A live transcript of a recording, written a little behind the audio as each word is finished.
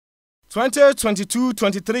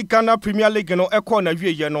2022-23 Ghana Premier League no ekɔ na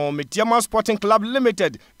wie ye no Medeama Sporting Club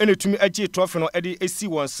Limited ene tumi agye trophy no edi esi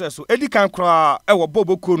won so edi kan kra ewo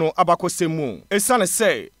Boboko no abakosemu esane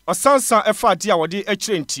say osansan efa ade a wode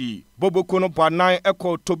akirenti Boboko no banan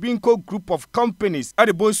ekɔ Tobinco group of companies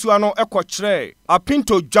ade bonsu ano ekɔ kire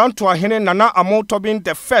Apinto Janto ahene Nana Amo Tobin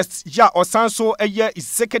the first ya osanso eye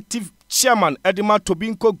executive chairman edema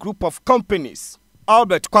Tobinco group of companies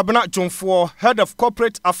Albert Kwabena Jomfo, head of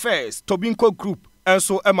corporate affairs, Tobinco Group, and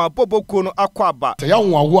so Emma Boboko no akwaba. Te ya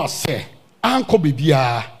nwa se anko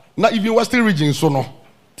bebia na even Western region so no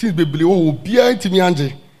things bebele wo bia ntimi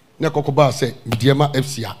anje na kokoba se Medeama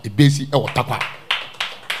FC a ebesi e wotakwa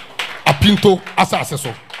Apinto asase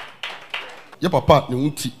so ye papa ne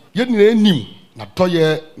unti ye ni enim na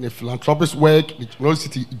toye ne philanthropist work ne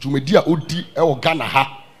university jumedi a odi e wo Ghana ha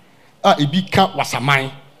a ebi ka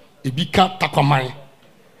wasaman ebi ka takwaman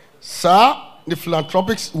sa the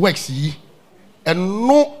philanthropic works yi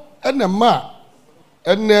eno enema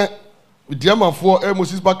ene Medeama for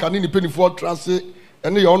Moses Bakani ni penny for transit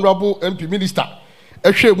ene your honorable MP minister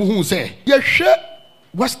ehwe mu hu se ye hwe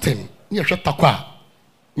western ye hwe takwa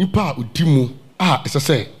nipa odimu a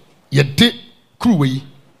esese ye de kruwe yi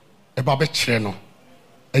e ba be kire no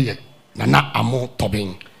eye Nana Amo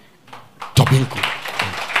Tobinco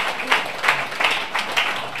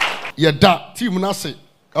Yeda team nase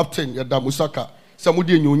captain Yeda Musaka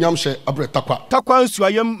samudi enyonyam hye abre takwa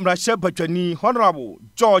nsuayem mrahye badwani honorable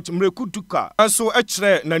George Mrekuduka enso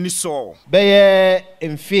ekire nani so beye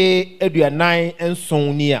emfe aduanan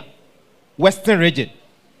enson ni a western region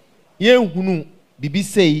yenhunu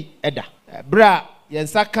bibisei eda bra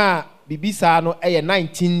yensaka bibisa no eye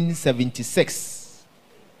 1976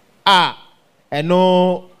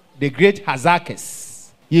 eno the great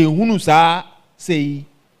Hazakes yenhunu sa sei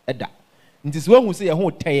eda nti se wahu se ye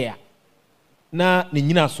ho teye na ne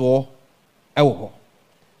nyina so ewo ho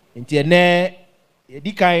nti ene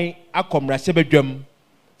edikan akomra se bedwam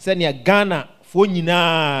se ne Ghana fo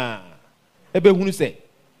nyina ebehunu se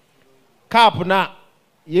cap na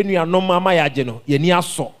yenuanom ama yaje no ye ni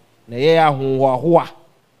aso na ye ahohoa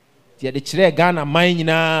ti de kire Ghana man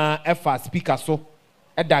nyina efa speaker so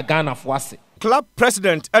eda Ghana fo ase Club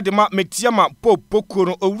President Edema Medeama Boboko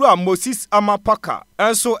no owura Moses Amapaka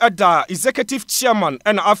enso eda Executive Chairman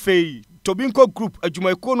ena afei Tobinco Group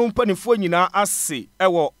adwumayeko no mpanifo nyina ase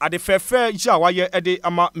ewo adefefe ja waye ede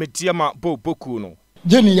ama Medeama Boboko no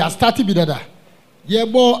Jenny ya start bi dada ye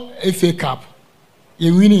bo FA Cup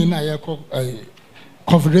ye winning na ye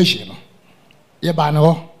confederation no ye ba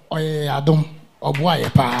no oye adom oboa ye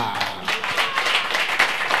pa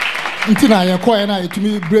Intina ye call na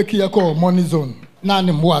etumi break ye call money zone na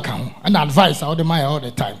ne mbo aka ho and advice all the my all the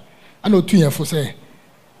time and otu ye for say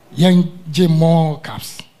yen je more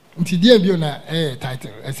caps nti dia bio na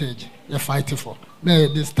title SH ye fight for na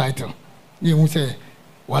this title ye hu say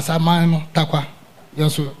wasaman no takwa ye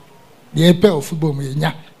so ye pe of football me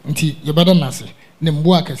nya nti ye beda nase ne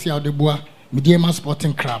mbo aka sia de boa Medeama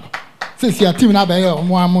Sporting Club say sia team na ba ye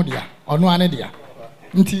omo amodia ono ane dia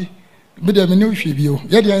nti Medeama no hwebio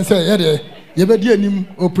ye de say ye de ye be di anim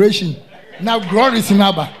operation now glory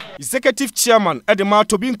sinaba Executive Chairman Edema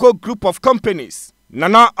Tobinco Group of Companies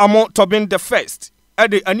Nana Amo Tobin the first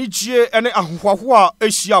ede anijie ene ahohoa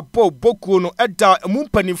ehia Boboko no eda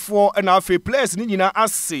emumpanifo ena afi players ni nyina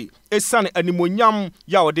ase esane animonyam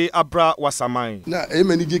ya ode abra wasaman na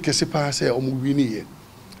emanije kese pa se omu wini ye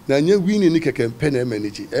na nya wini ni keke mpe na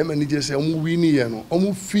emanije se omu wini ye no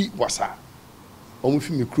omu fi wasa omu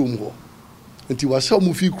fi mikrom ho nti wasa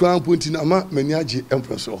omu fi kran ponti na ma mani age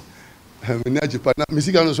empreso mani age pa na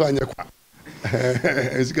misika no so anye kwa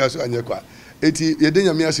misika so anye kwa eti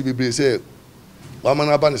yedenya me ase bebre se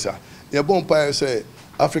wamana banisa ye bon pa se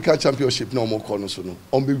Africa Championship na omoko no so no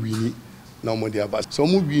ombe wini na omode aba so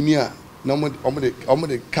omu wini a na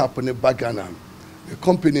omode cap ne bagana the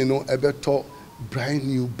company no ebeto brand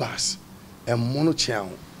new bus and mono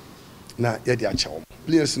channel na ye dia chawo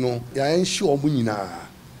players no ya ensure omu nyina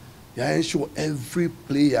ya ensure every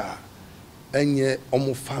player enye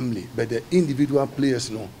omu family but the individual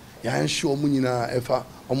players no ya ensure omu nyina efa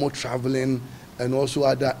omu traveling and also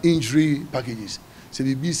other injury packages so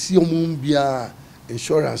we see omumbia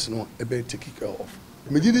insurance no ebe take care of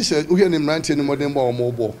me did say we hear him 19 no modern ba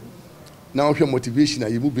omo now we motivation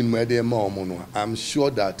you move in my dey ma omo no I'm sure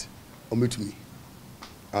that ometumi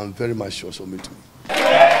I'm very much sure so ometumi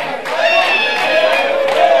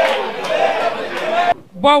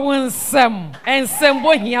Bawunsem ensem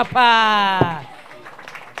bo hia pa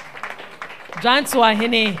Janto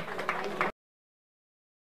ahene